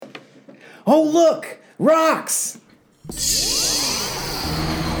Oh, look! Rocks!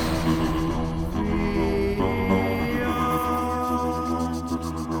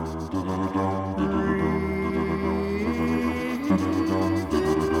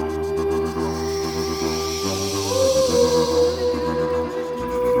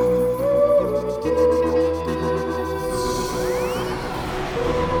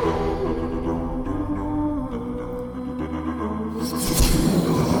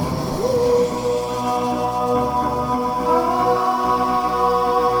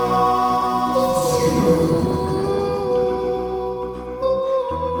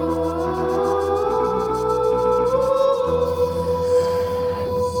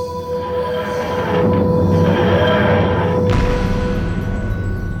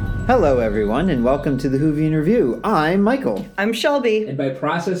 Hello, everyone, and welcome to the Whovian Review. I'm Michael. I'm Shelby. And by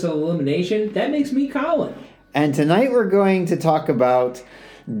process of elimination, that makes me Colin. And tonight we're going to talk about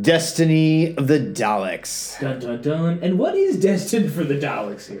Destiny of the Daleks. Dun dun dun. And what is destined for the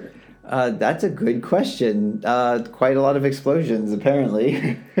Daleks here? That's a good question. Quite a lot of explosions,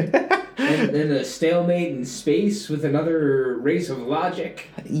 apparently. and a stalemate in space with another race of logic?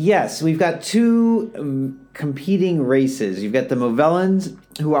 Yes, we've got two competing races. You've got the Movellans,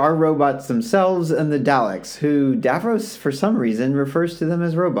 who are robots themselves, and the Daleks, who Davros, for some reason, refers to them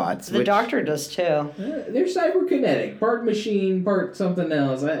as robots. The Doctor does, too. They're cyberkinetic. Part machine, part something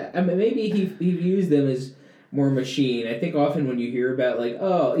else. I mean, maybe he views them as more machine. I think often when you hear about, like,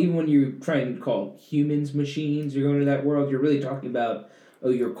 even when you try and call humans machines, you're going to that world, you're really talking about,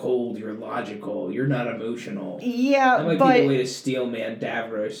 you're cold, you're logical, you're not emotional. Yeah, that might be the way to steel man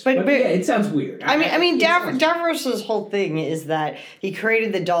Davros. But yeah, it sounds weird. I mean, Davros' whole thing is that he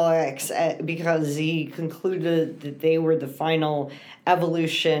created the Daleks because he concluded that they were the final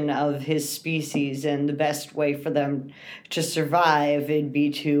evolution of his species, and the best way for them to survive would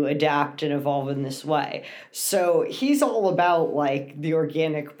be to adapt and evolve in this way. So he's all about, like, the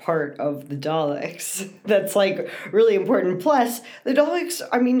organic part of the Daleks. That's, like, really important. Plus, the Daleks,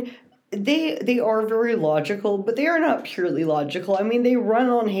 I mean, they are very logical, but they are not purely logical. I mean, they run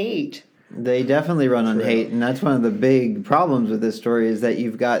on hate. They definitely run on hate, and that's one of the big problems with this story is that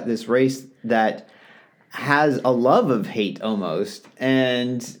you've got this race that has a love of hate almost,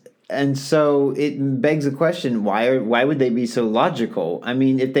 and so it begs a question: why would they be so logical? I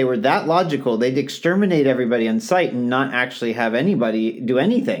mean, if they were that logical, they'd exterminate everybody on sight and not actually have anybody do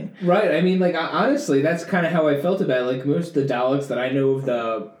anything. Right. I mean, like, honestly, that's kind of how I felt about it. Like, most of the Daleks that I know of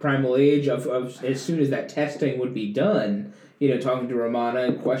the Primal Age, of as soon as that testing would be done, talking to Romana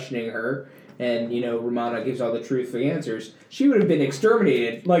and questioning her, and, Romana gives all the truthful answers, she would have been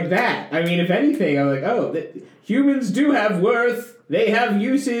exterminated like that. I mean, if anything, I'm like, humans do have worth. They have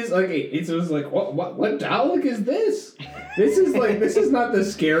uses. Like, it was like, what Dalek is this? This is not the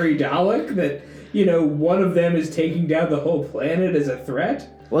scary Dalek that, one of them is taking down the whole planet as a threat.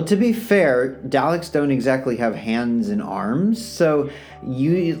 Well, to be fair, Daleks don't exactly have hands and arms, so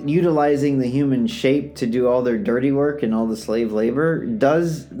utilizing the human shape to do all their dirty work and all the slave labor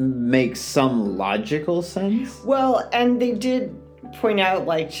does make some logical sense. Well, and they did point out,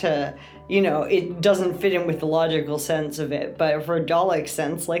 like, it doesn't fit in with the logical sense of it, but for a Dalek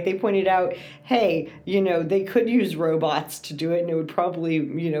sense, like, they pointed out, hey, they could use robots to do it, and it would probably,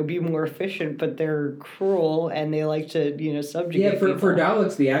 be more efficient, but they're cruel, and they like to, subjugate people. For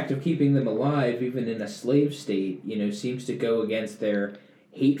Daleks, the act of keeping them alive, even in a slave state, seems to go against their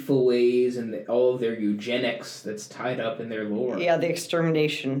hateful ways and all of their eugenics that's tied up in their lore. Yeah, the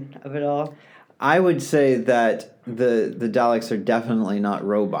extermination of it all. I would say that the Daleks are definitely not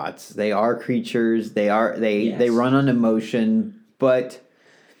robots. They are creatures. They run on emotion, but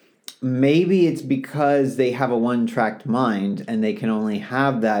maybe it's because they have a one-tracked mind and they can only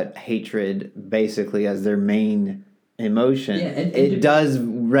have that hatred basically as their main emotion. Yeah, and it does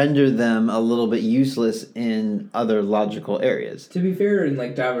render them a little bit useless in other logical areas. To be fair, and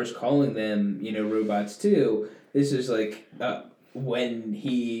like Davros calling them, robots too, this is like when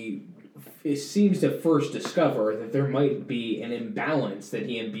it seems to first discover that there might be an imbalance that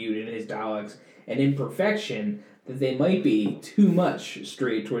he imbued in his Daleks, an imperfection that they might be too much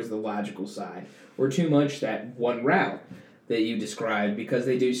straight towards the logical side, or too much that one route that you described, because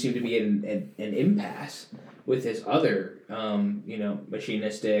they do seem to be in an impasse with his other,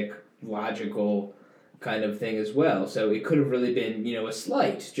 machinistic, logical kind of thing as well. So it could have really been, a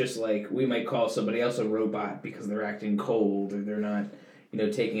slight, just like we might call somebody else a robot because they're acting cold or they're not,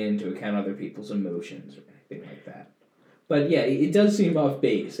 taking into account other people's emotions or anything like that. But yeah, it does seem off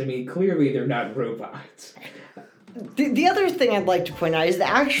base. I mean, clearly they're not robots. The other thing I'd like to point out is the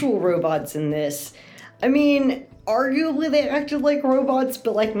actual robots in this. I mean, arguably they acted like robots,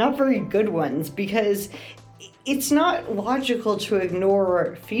 but like not very good ones, because it's not logical to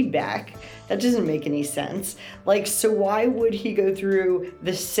ignore feedback. That doesn't make any sense. Like, so why would he go through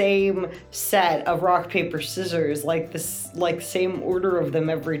the same set of rock, paper, scissors, like this, like same order of them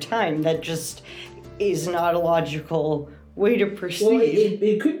every time? That just is not a logical way to proceed. Well,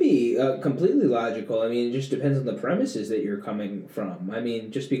 it could be completely logical. I mean, it just depends on the premises that you're coming from. I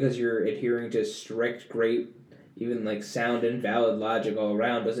mean, just because you're adhering to strict, great, even like sound and valid logic all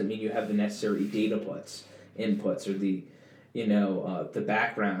around doesn't mean you have the necessary inputs, or the, the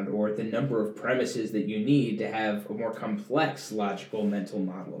background or the number of premises that you need to have a more complex logical mental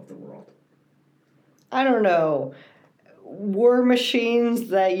model of the world. I don't know. War machines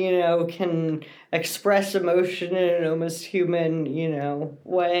that, can express emotion in an almost human,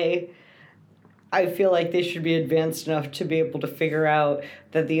 way. I feel like they should be advanced enough to be able to figure out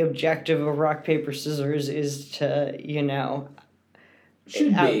that the objective of rock, paper, scissors is to,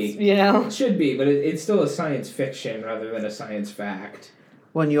 Should be. Should be, but it's still a science fiction rather than a science fact.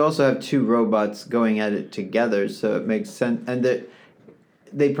 Well, and you also have two robots going at it together, so it makes sense. And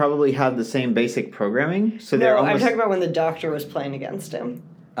they probably have the same basic programming. So they're almost... I'm talking about when the Doctor was playing against him.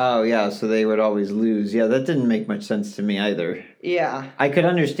 Oh, yeah, so they would always lose. Yeah, that didn't make much sense to me either. Yeah. I could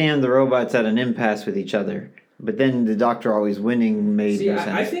understand the robots at an impasse with each other, but then the Doctor always winning made no sense.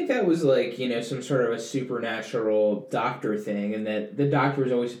 I think that was like, some sort of a supernatural Doctor thing, and that the Doctor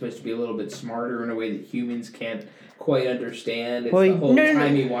is always supposed to be a little bit smarter in a way that humans can't quite understand. It's the whole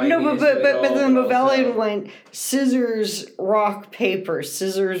timey-wimey. No, but then Movelian went scissors, rock, paper,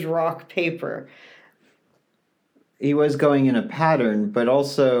 scissors, rock, paper. He was going in a pattern, but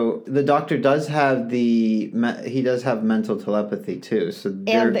also the Doctor does have he does have mental telepathy too. So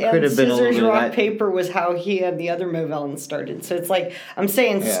there could have been a little bit of scissors, rock, paper was how he and the other Movellans started. So it's like, I'm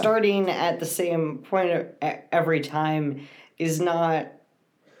saying starting at the same point every time is not...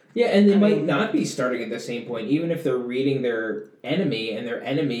 Yeah, and they might not be starting at the same point, even if they're reading their enemy, and their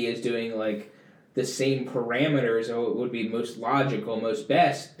enemy is doing like the same parameters, or it would be most logical, most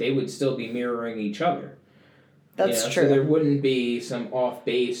best, they would still be mirroring each other. That's true. So there wouldn't be some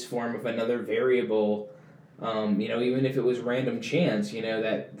off-base form of another variable, even if it was random chance,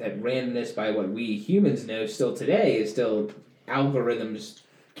 that randomness by what we humans know still today is still algorithms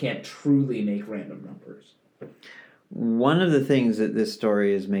can't truly make random numbers. One of the things that this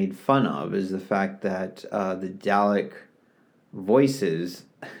story is made fun of is the fact that the Dalek voices,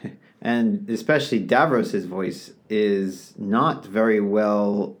 and especially Davros' voice, is not very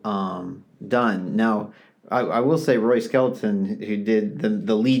well done. Now, I will say Roy Skelton, who did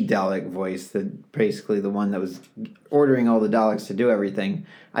the lead Dalek voice, basically the one that was ordering all the Daleks to do everything,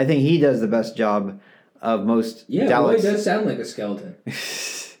 I think he does the best job of most Daleks. Yeah, Roy does sound like a skeleton.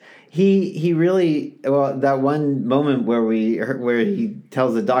 He really, that one moment where he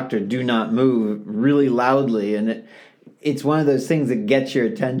tells the Doctor, "Do not move," really loudly, and it's one of those things that gets your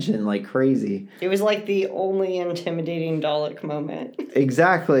attention like crazy. It was like the only intimidating Dalek moment.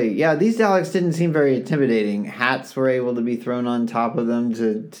 Exactly. Yeah, these Daleks didn't seem very intimidating. Hats were able to be thrown on top of them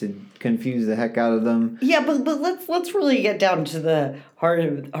to confuse the heck out of them. Yeah, but let's really get down to the heart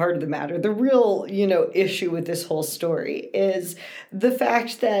of the matter. The real, issue with this whole story is the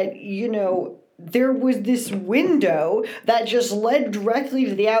fact that, there was this window that just led directly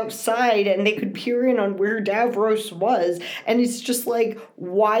to the outside, and they could peer in on where Davros was. And it's just like,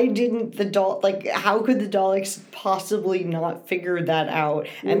 why didn't how could the Daleks possibly not figure that out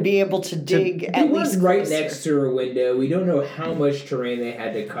and be able to dig at least right closer? Next to a window. We don't know how much terrain they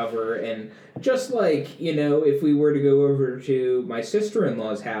had to cover. And just like, if we were to go over to my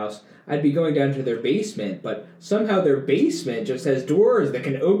sister-in-law's house, I'd be going down to their basement, but somehow their basement just has doors that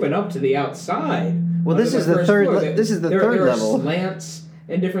can open up to the outside. Well, this is the third level. There are slants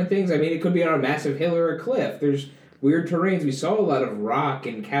and different things. I mean, it could be on a massive hill or a cliff. There's weird terrains. We saw a lot of rock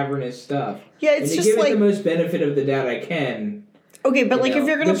and cavernous stuff. Yeah, it's and just give it the most benefit of the doubt I can. Okay, but if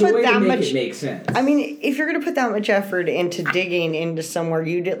you're going to put that much, it make sense. I mean, if you're going to put that much effort into digging into somewhere,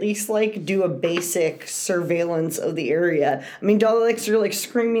 you'd at least do a basic surveillance of the area. I mean, Daleks are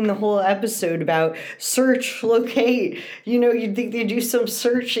screaming the whole episode about search, locate. You'd think they'd do some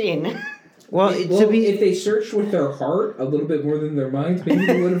searching. If they searched with their heart a little bit more than their minds, maybe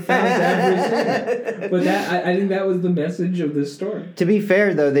they would have found Davros. But I think that was the message of this story. To be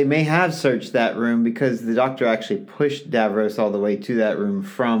fair, though, they may have searched that room because the Doctor actually pushed Davros all the way to that room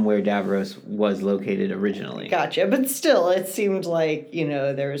from where Davros was located originally. Gotcha, but still, it seemed like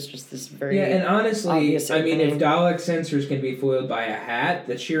there was just this very and honestly, if Dalek sensors can be foiled by a hat,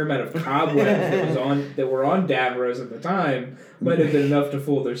 the sheer amount of cobwebs that were on Davros at the time might have been enough to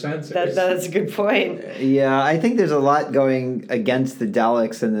fool their sensors. That's that's a good point. Yeah, I think there's a lot going against the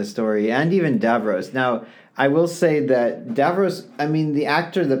Daleks in this story, and even Davros. Now, I will say that Davros, I mean, the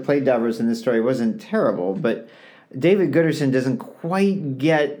actor that played Davros in this story wasn't terrible, but David Gooderson doesn't quite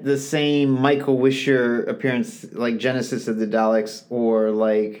get the same Michael Wisher appearance like Genesis of the Daleks or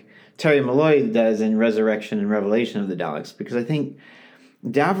like Terry Malloy does in Resurrection and Revelation of the Daleks, because I think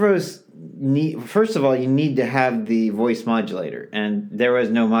Davros, first of all, you need to have the voice modulator, and there was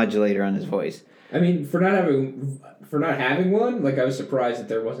no modulator on his voice. I mean, for not having one, like I was surprised that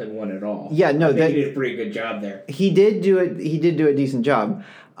there wasn't one at all. Yeah, no, I think he did a pretty good job there. He did do it. He did do a decent job,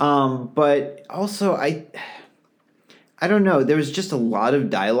 but also I don't know. There was just a lot of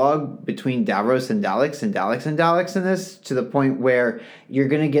dialogue between Davros and Daleks and Daleks and Daleks in this, to the point where you're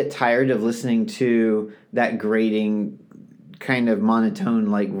going to get tired of listening to that grating kind of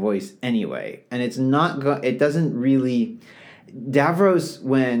monotone like voice anyway. And it's not it doesn't really Davros,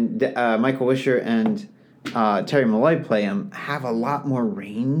 when Michael Wisher and Terry Malloy play him, have a lot more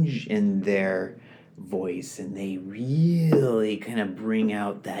range in their voice, and they really kind of bring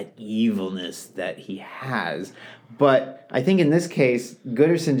out that evilness that he has. But I think in this case,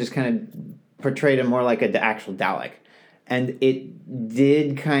 Gooderson just kind of portrayed him more like an actual Dalek. And it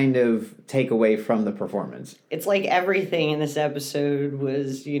did kind of take away from the performance. It's like everything in this episode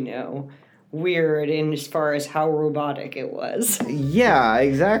was, weird in as far as how robotic it was. Yeah,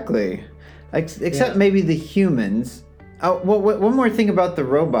 exactly. Except maybe the humans. Oh, well, one more thing about the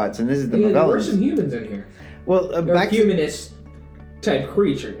robots, and this is the Movellans. There were some humans in here. Well, back humanist type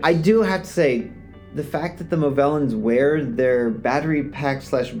creatures. I do have to say, the fact that the Movellans wear their battery pack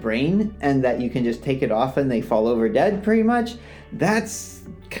 / brain, and that you can just take it off and they fall over dead, pretty much, that's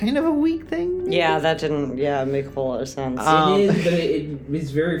kind of a weak thing. Yeah, that didn't make a whole lot of sense. It is, but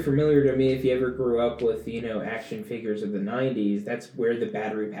it's very familiar to me. If you ever grew up with, action figures of the 90s, that's where the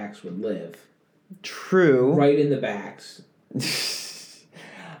battery packs would live. True. Right in the backs.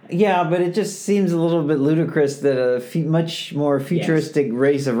 Yeah, but it just seems a little bit ludicrous that a much more futuristic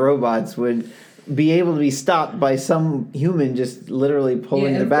race of robots would be able to be stopped by some human just literally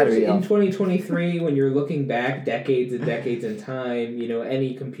pulling the battery off. In 2023, when you're looking back decades and decades in time,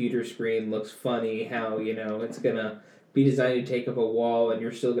 any computer screen looks funny, how, it's going to be designed to take up a wall, and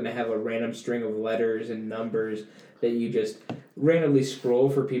you're still going to have a random string of letters and numbers that you just randomly scroll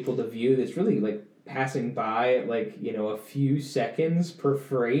for people to view. That's really like passing by at a few seconds per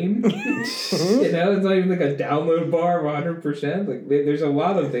frame. It's not even like a download bar of 100%. Like there's a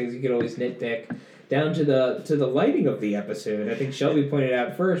lot of things you could always nitpick, down to the lighting of the episode. I think Shelby pointed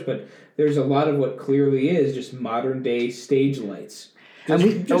out first, but there's a lot of what clearly is just modern day stage lights.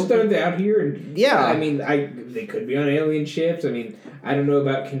 Just out here, and I mean, they could be on alien ships. I mean, I don't know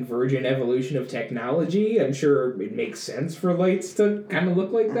about convergent evolution of technology. I'm sure it makes sense for lights to kind of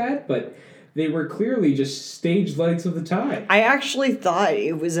look like that, but they were clearly just stage lights of the time. I actually thought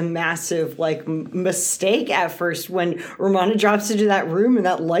it was a massive mistake at first when Romana drops into that room and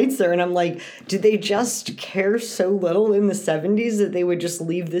that light's there, and I'm like, did they just care so little in the 70s that they would just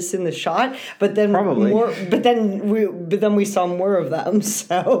leave this in the shot? But then probably. But then we saw more of them.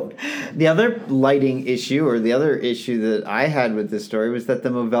 So the other lighting issue, or the other issue that I had with this story, was that the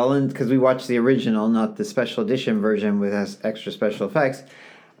Movellans, because we watched the original, not the special edition version with extra special effects,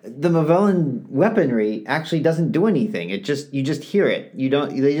 the Movellan weaponry actually doesn't do anything. You just hear it.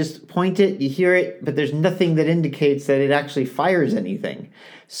 They just point it, you hear it, but there's nothing that indicates that it actually fires anything.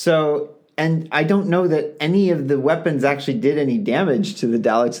 So, and I don't know that any of the weapons actually did any damage to the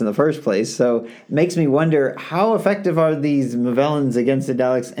Daleks in the first place. So it makes me wonder, how effective are these Movellans against the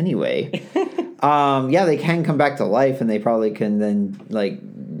Daleks anyway? Yeah, they can come back to life, and they probably can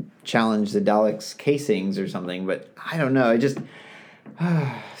then challenge the Daleks' casings or something, but I don't know.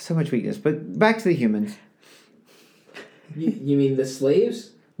 So much weakness. But back to the humans. You mean the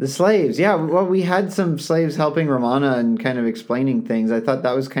slaves? The slaves, yeah. Well, we had some slaves helping Romana and kind of explaining things. I thought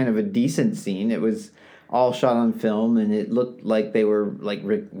that was kind of a decent scene. It was all shot on film, and it looked like they were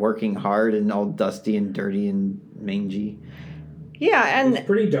working hard and all dusty and dirty and mangy. Yeah, and it's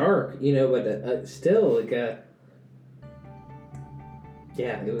pretty dark, but still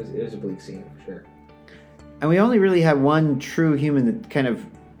yeah, it was a bleak scene for sure. And we only really had one true human that kind of,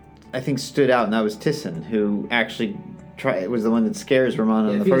 I think, stood out, and that was Tissin, who actually was the one that scares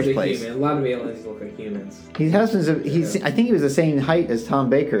Romana in the first place. Human. A lot of aliens look like humans. I think he was the same height as Tom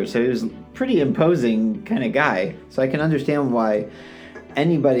Baker, so he was a pretty imposing kind of guy. So I can understand why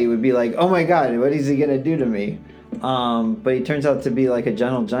anybody would be like, oh my god, what is he going to do to me? But he turns out to be like a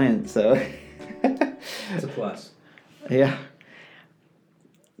gentle giant, so... It's a plus. Yeah.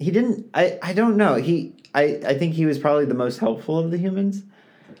 He didn't... I don't know. I think he was probably the most helpful of the humans.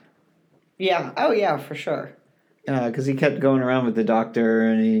 Yeah. Oh, yeah, for sure. Because he kept going around with the doctor,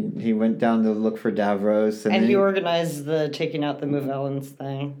 and he went down to look for Davros. And he organized the taking out the Movellans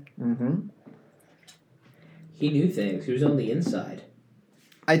thing. Mm-hmm. He knew things. He was on the inside.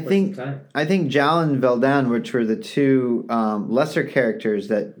 I think Jal and Veldan, which were the two lesser characters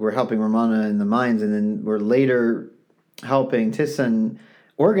that were helping Romana in the mines, and then were later helping Tissan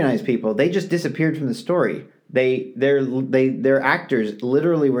organize people, they just disappeared from the story. Their actors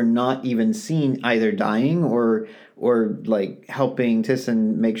literally were not even seen either dying or like helping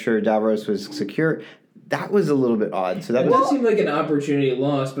Tissan make sure Davros was secure. That was a little bit odd. So that seemed like an opportunity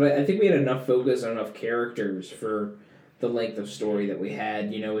lost, but I think we had enough focus on enough characters for the length of story that we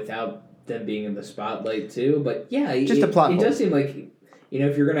had, without them being in the spotlight too. But yeah, just a plot hole. It does seem like,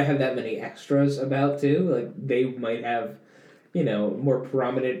 if you're gonna have that many extras about too, like they might have, more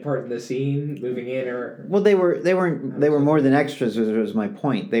prominent part in the scene moving in or. Well, they were more than extras. Was my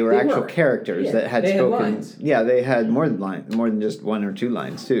point. They were actual characters that had spoken. Had lines. Yeah, they had more than just one or two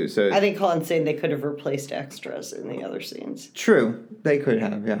lines too. So I think Colin's saying they could have replaced extras in the other scenes. True, they could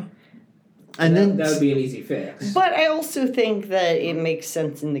have. Yeah. And then that would be an easy fix. But I also think that it makes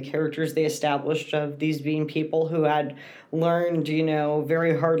sense in the characters they established of these being people who had learned,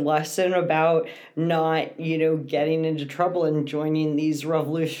 very hard lesson about not, getting into trouble and joining these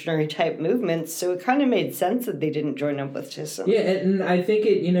revolutionary type movements. So it kind of made sense that they didn't join up with Tissan. Yeah, and I think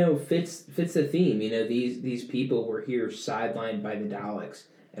it, fits the theme. These people were here sidelined by the Daleks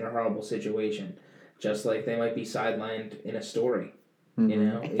in a horrible situation, just like they might be sidelined in a story.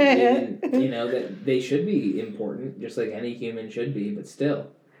 Mm-hmm. That they should be important, just like any human should be, but still.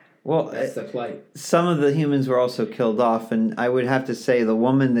 Well, that's the plight. Some of the humans were also killed off, and I would have to say the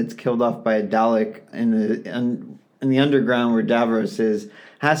woman that's killed off by a Dalek in the underground where Davros is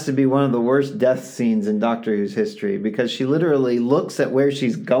has to be one of the worst death scenes in Doctor Who's history, because she literally looks at where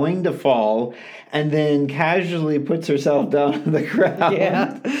she's going to fall and then casually puts herself down on the ground.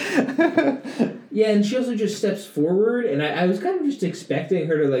 Yeah. Yeah, and she also just steps forward, and I was kind of just expecting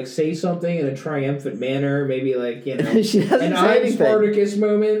her to say something in a triumphant manner, maybe she doesn't an say anything. Spartacus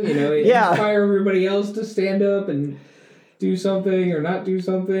moment, inspire everybody else to stand up and do something or not do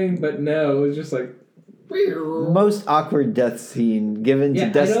something, but no, it was just most awkward death scene given to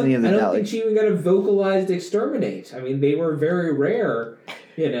Destiny of the Daleks. I don't think she even got a vocalized exterminate. I mean, they were very rare,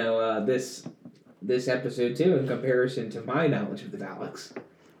 this episode too, in comparison to my knowledge of the Daleks.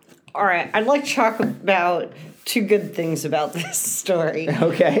 All right, I'd like to talk about two good things about this story.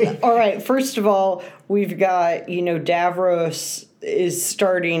 Okay. All right, first of all, we've got, Davros is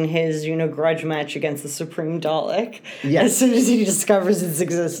starting his, grudge match against the Supreme Dalek as soon as he discovers its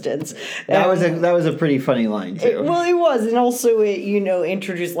existence. That was a pretty funny line, too. It was, and also it,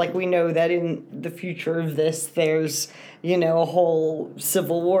 introduced, we know that in the future of this, there's, a whole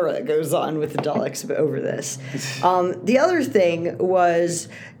civil war that goes on with the Daleks over this. The other thing was,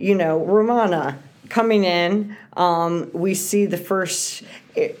 Romana coming in. We see the first,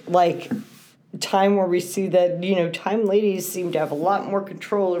 time where we see that, Time Ladies seem to have a lot more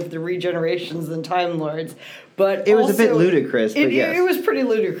control over the regenerations than Time Lords. But it was a bit ludicrous, but yes. It was pretty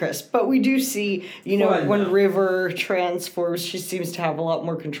ludicrous. But we do see, when River transforms, she seems to have a lot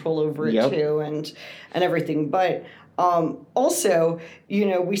more control over it too and everything. But also,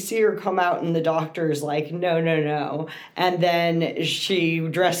 we see her come out and the doctor is like, no. And then she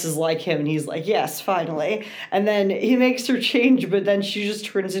dresses like him and he's like, yes, finally. And then he makes her change, but then she just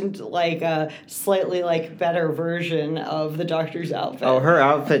turns into a slightly better version of the doctor's outfit. Oh, her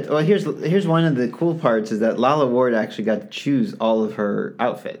outfit. Well, here's one of the cool parts is that Lalla Ward actually got to choose all of her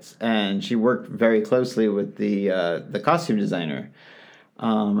outfits, and she worked very closely with the costume designer.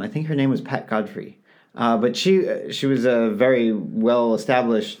 I think her name was Pat Godfrey. But she was a very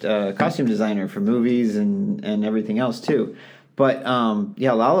well-established costume designer for movies and everything else, too. But,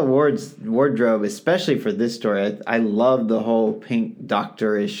 Lalla Ward's wardrobe, especially for this story, I love the whole pink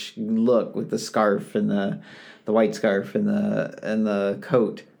doctor-ish look with the scarf and the white scarf and the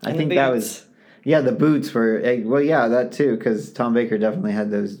coat. I think that was... Yeah, the boots were that too, because Tom Baker definitely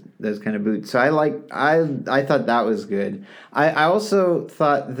had those kind of boots. So I thought that was good. I also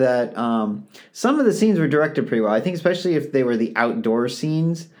thought that some of the scenes were directed pretty well. I think especially if they were the outdoor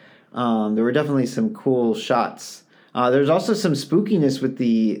scenes, there were definitely some cool shots. There's also some spookiness with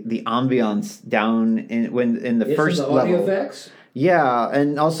the ambiance down in the first the level. Audio effects. Yeah,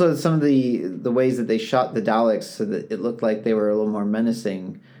 and also some of the ways that they shot the Daleks so that it looked like they were a little more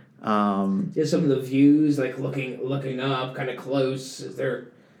menacing. Some of the views, looking up, kind of close as they're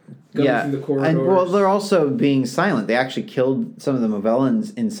going through the corridors. And they're also being silent. They actually killed some of the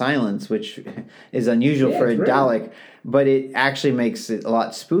Movellans in silence, which is unusual for a Dalek. but it actually makes it a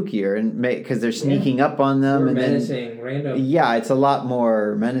lot spookier, and because they're sneaking up on them, More and menacing, then random. yeah, it's a lot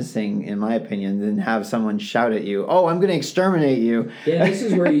more menacing in my opinion than have someone shout at you, "Oh, I'm going to exterminate you." Yeah, this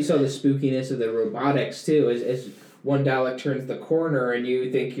is where you saw the spookiness of the robotics too. As one Dalek turns the corner and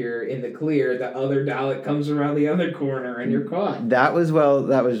you think you're in the clear, the other Dalek comes around the other corner and you're caught. That was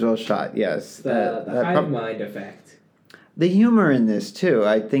well shot. Yes, The hive mind effect. The humor in this too.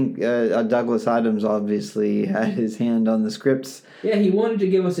 I think Douglas Adams obviously had his hand on the scripts. Yeah, he wanted to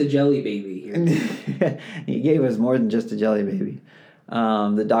give us a jelly baby here. He gave us more than just a jelly baby.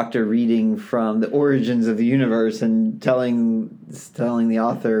 The Doctor reading from the origins of the universe and telling the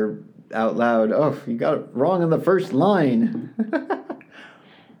author out loud, "Oh, you got it wrong in the first line."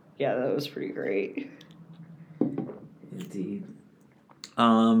 Yeah, that was pretty great. Indeed.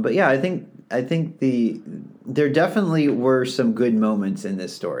 But yeah, I think there definitely were some good moments in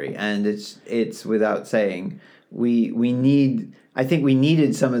this story, and it's without saying we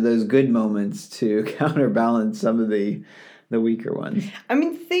needed some of those good moments to counterbalance some of the weaker ones. I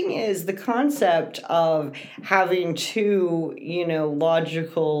mean, the thing is, the concept of having two,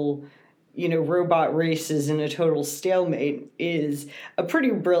 logical, robot races in a total stalemate is a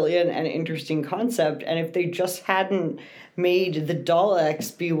pretty brilliant and interesting concept. And if they just hadn't made the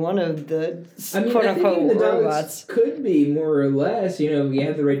Daleks be one of the quote-unquote the robots. Daleks could be more or less, if you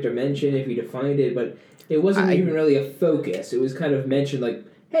had the right dimension, if you defined it, but it wasn't even really a focus. It was kind of mentioned like,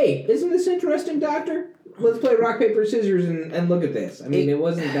 hey, isn't this interesting, Doctor? Let's play rock, paper, scissors and look at this. I mean, it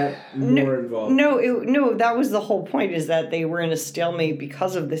wasn't that more involved. No, that was the whole point, is that they were in a stalemate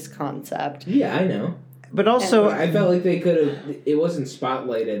because of this concept. Yeah, I know. But also, I felt like they could have, it wasn't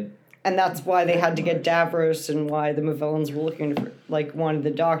spotlighted. And that's why they had to get Davros, and why the Movellans were looking for, wanted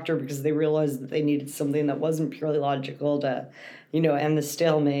the Doctor, because they realized that they needed something that wasn't purely logical to, end the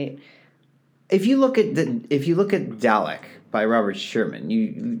stalemate. If you look at Dalek by Robert Sherman,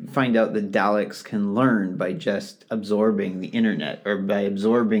 you find out that Daleks can learn by just absorbing the internet or by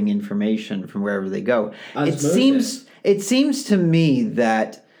absorbing information from wherever they go. Osmosis. It seems to me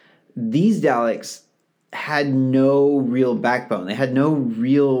that these Daleks had no real backbone. They had no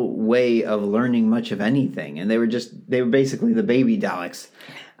real way of learning much of anything, and they were basically the baby Daleks.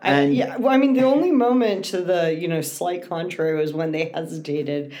 And the only moment to the, slight contrary was when they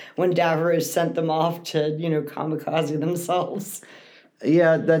hesitated, when Davros sent them off to, kamikaze themselves.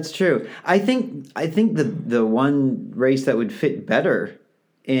 Yeah, that's true. I think the one race that would fit better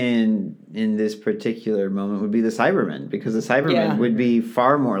in this particular moment would be the Cybermen, because the Cybermen would be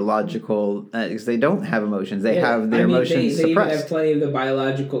far more logical, because they don't have emotions. They have their emotions they suppressed. They have plenty of the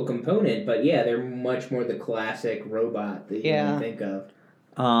biological component, but yeah, they're much more the classic robot that you can think of.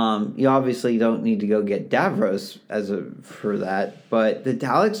 You obviously don't need to go get Davros for that, but the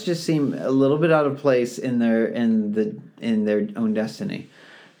Daleks just seem a little bit out of place in their own destiny,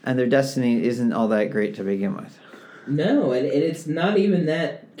 and their destiny isn't all that great to begin with. No, and it's not even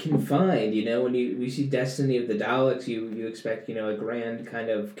that confined. When we see Destiny of the Daleks, you expect a grand kind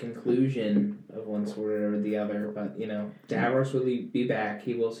of conclusion of one sort or the other. But Davros will be back.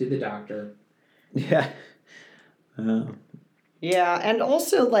 He will see the Doctor. Yeah. Yeah, and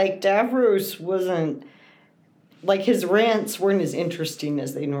also, Davros wasn't, his rants weren't as interesting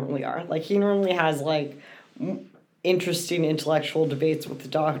as they normally are. He normally has, interesting intellectual debates with the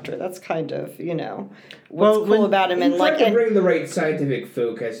Doctor. That's kind of, what's cool about him. And tried to bring the right scientific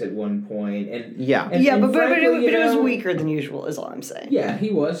focus at one point. And but it was weaker than usual, is all I'm saying. Yeah, he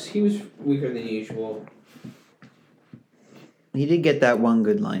was weaker than usual. He did get that one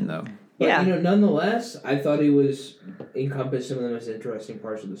good line, though. But, nonetheless, I thought he encompassed some of the most interesting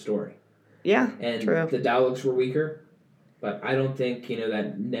parts of the story. Yeah, and true. The Daleks were weaker, but I don't think,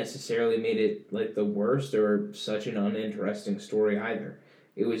 that necessarily made it, the worst or such an uninteresting story either.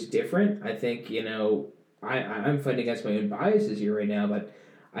 It was different. I think, I'm fighting against my own biases here right now, but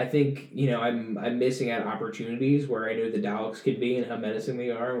I think, I'm missing out opportunities where I know the Daleks can be and how menacing they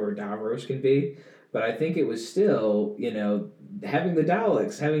are and where Davros can be. But I think it was still, having the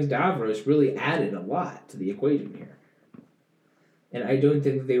Daleks, having Davros really added a lot to the equation here. And I don't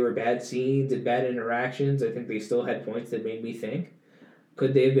think that they were bad scenes and bad interactions. I think they still had points that made me think.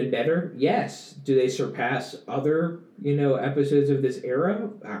 Could they have been better? Yes. Do they surpass other, episodes of this era?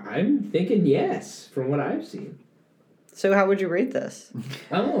 I'm thinking yes, from what I've seen. So how would you rate this?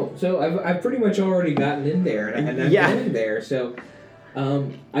 Oh, so I've pretty much already gotten in there, and I'm going there. So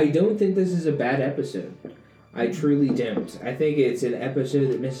I don't think this is a bad episode. I truly don't. I think it's an episode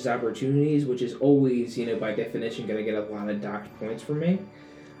that misses opportunities, which is always, by definition, going to get a lot of docked points from me.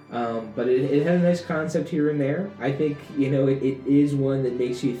 But it had a nice concept here and there. I think, it is one that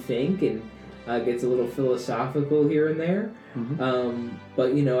makes you think and gets a little philosophical here and there.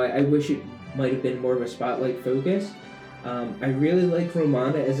 But, you know, I wish it might have been more of a spotlight focus. I really like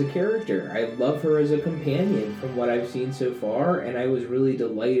Romana as a character. I love her as a companion from what I've seen so far, and I was really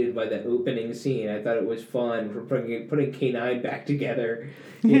delighted by the opening scene. I thought it was fun for putting K9 back together,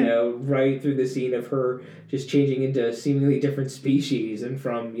 you know, right through the scene of her just changing into a seemingly different species, and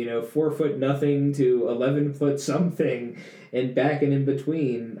from, you know, 4 foot nothing to 11 foot something, and back and in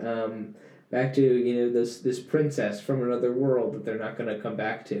between. Back to, you know, this princess from another world that they're not going to come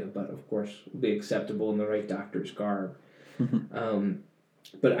back to, but of course will be acceptable in the right doctor's garb.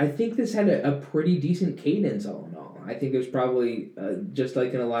 But I think this had a pretty decent cadence all in all. I think there's probably, just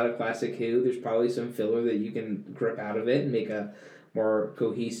like in a lot of classic Who, there's probably some filler that you can grip out of it and make a more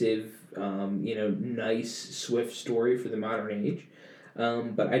cohesive, you know, nice, swift story for the modern age.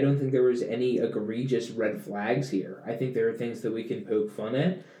 But I don't think there was any egregious red flags here. I think there are things that we can poke fun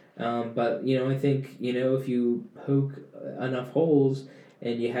at. But, you know, I think, you know, if you poke enough holes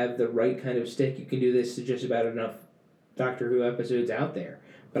and you have the right kind of stick, you can do this to just about enough Doctor Who episodes out there.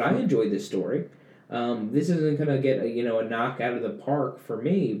 But I enjoyed this story. This isn't going to get a knock out of the park for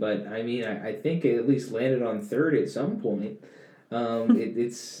me, but I mean, I think it at least landed on third at some point.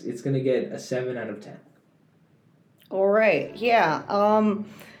 It's going to get a 7 out of 10. All right, yeah.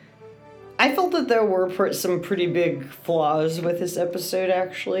 I felt that there were some pretty big flaws with this episode,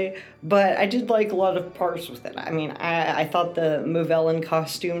 actually, but I did like a lot of parts with it. I mean, I thought the Movellen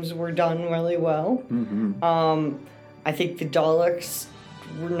costumes were done really well. I think the Daleks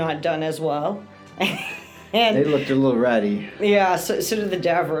were not done as well. And they looked a little ratty. Yeah, so did the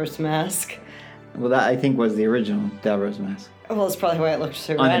Davros mask. Well, that I think was the original Davros mask. Well, that's probably why it looked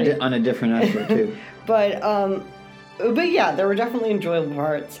so ratty. On a different actor, too. But yeah, there were definitely enjoyable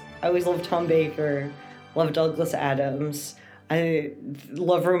parts. I always loved Tom Baker, loved Douglas Adams. I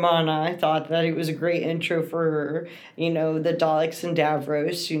love Romana. I thought that it was a great intro for her. You know, the Daleks and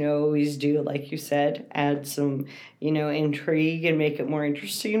Davros, you know, always do, like you said, add some, you know, intrigue and make it more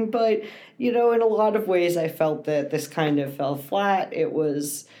interesting. But, you know, in a lot of ways, I felt that this kind of fell flat. It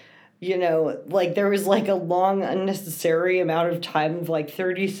was, you know, like there was like a long unnecessary amount of time of like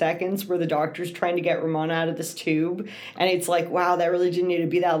 30 seconds where the doctor's trying to get Romana out of this tube, and it's like, wow, that really didn't need to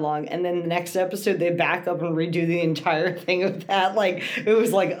be that long. And then the next episode they back up and redo the entire thing of that. Like it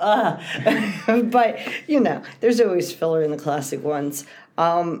was like but you know, there's always filler in the classic ones.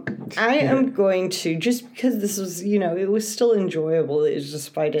 I am going to, just because this was, you know, it was still enjoyable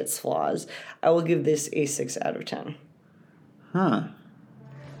despite its flaws, I will give this a 6 out of 10.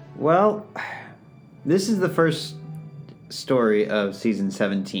 Well, this is the first story of season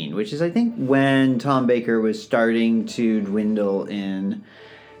 17, which is, I think, when Tom Baker was starting to dwindle in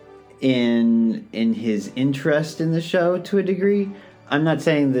his interest in the show to a degree. I'm not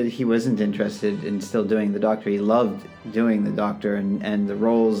saying that he wasn't interested in still doing the Doctor. He loved doing the Doctor and the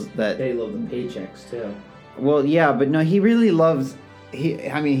roles that... They love the paychecks, too. Well, yeah, but no, he really loves...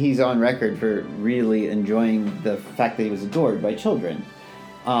 he's on record for really enjoying the fact that he was adored by children.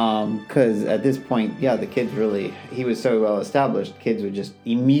 Because at this point, yeah, the kids really... He was so well established, kids would just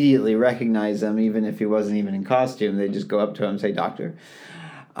immediately recognize him, even if he wasn't even in costume. They'd just go up to him and say, Doctor.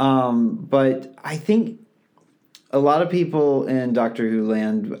 But I think... A lot of people in Doctor Who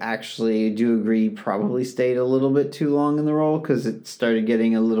land actually do agree probably stayed a little bit too long in the role because it started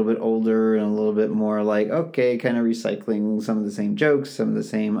getting a little bit older and a little bit more like, okay, kind of recycling some of the same jokes, some of the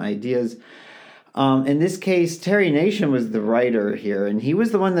same ideas. In this case, Terry Nation was the writer here, and he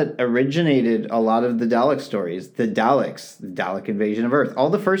was the one that originated a lot of the Dalek stories. The Daleks, the Dalek invasion of Earth. All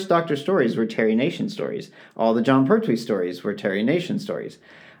the first Doctor stories were Terry Nation stories. All the Jon Pertwee stories were Terry Nation stories.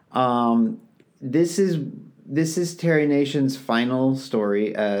 This is Terry Nation's final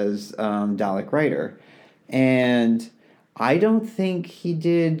story as Dalek writer. And I don't think he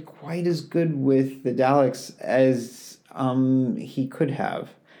did quite as good with the Daleks as he could have.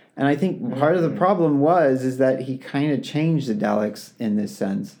 And I think part of the problem is that he kind of changed the Daleks in this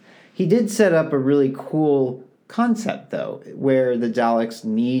sense. He did set up a really cool concept, though, where the Daleks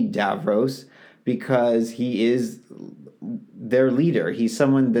need Davros because he is their leader. He's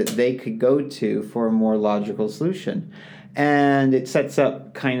someone that they could go to for a more logical solution. And it sets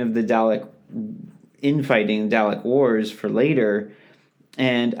up kind of the Dalek infighting, Dalek wars for later.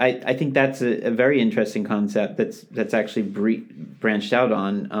 And I think that's a very interesting concept that's actually branched out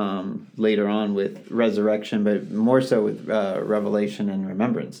on later on with Resurrection, but more so with Revelation and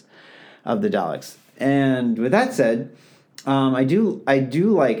Remembrance of the Daleks. And with that said, I do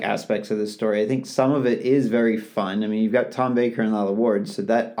like aspects of this story. I think some of it is very fun. I mean, you've got Tom Baker and Lalla Ward, so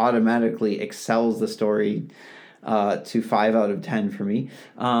that automatically excels the story to 5 out of 10 for me.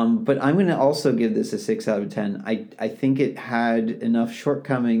 But I'm going to also give this a 6 out of 10. I think it had enough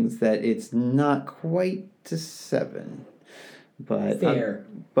shortcomings that it's not quite to 7. But fair.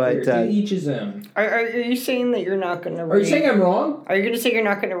 But fair. To each his own. Are you saying that you're not going to rate... Are you saying I'm wrong? Are you going to say you're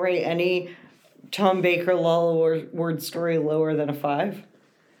not going to rate any Tom Baker Lala Ward story lower than a 5?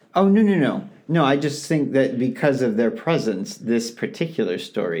 Oh, no. No, I just think that because of their presence, this particular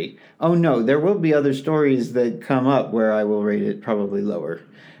story... Oh, no, there will be other stories that come up where I will rate it probably lower.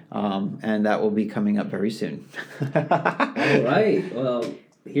 And that will be coming up very soon. All right. Well,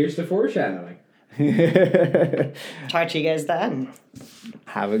 here's the foreshadowing. Talk to you guys then.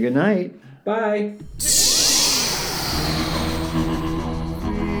 Have a good night. Bye.